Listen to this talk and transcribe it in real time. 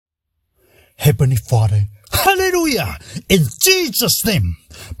Heavenly Father, hallelujah, in Jesus' name,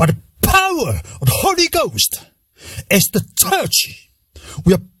 by the power of the Holy Ghost, as the church,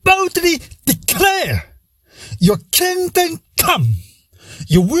 we boldly declare, your kingdom come,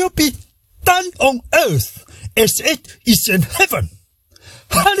 your will be done on earth as it is in heaven.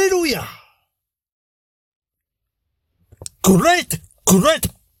 Hallelujah. Great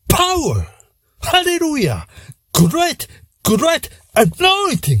power. Hallelujah. Great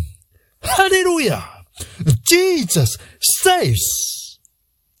anointing. Hallelujah. Jesus says,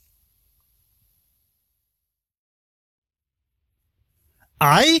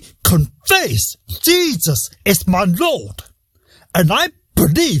 I confess Jesus as my Lord, and I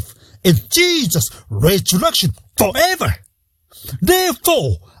believe in Jesus' resurrection forever.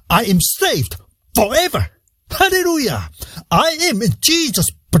 Therefore, I am saved forever. Hallelujah. I am in Jesus'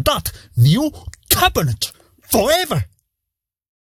 blood, new covenant forever.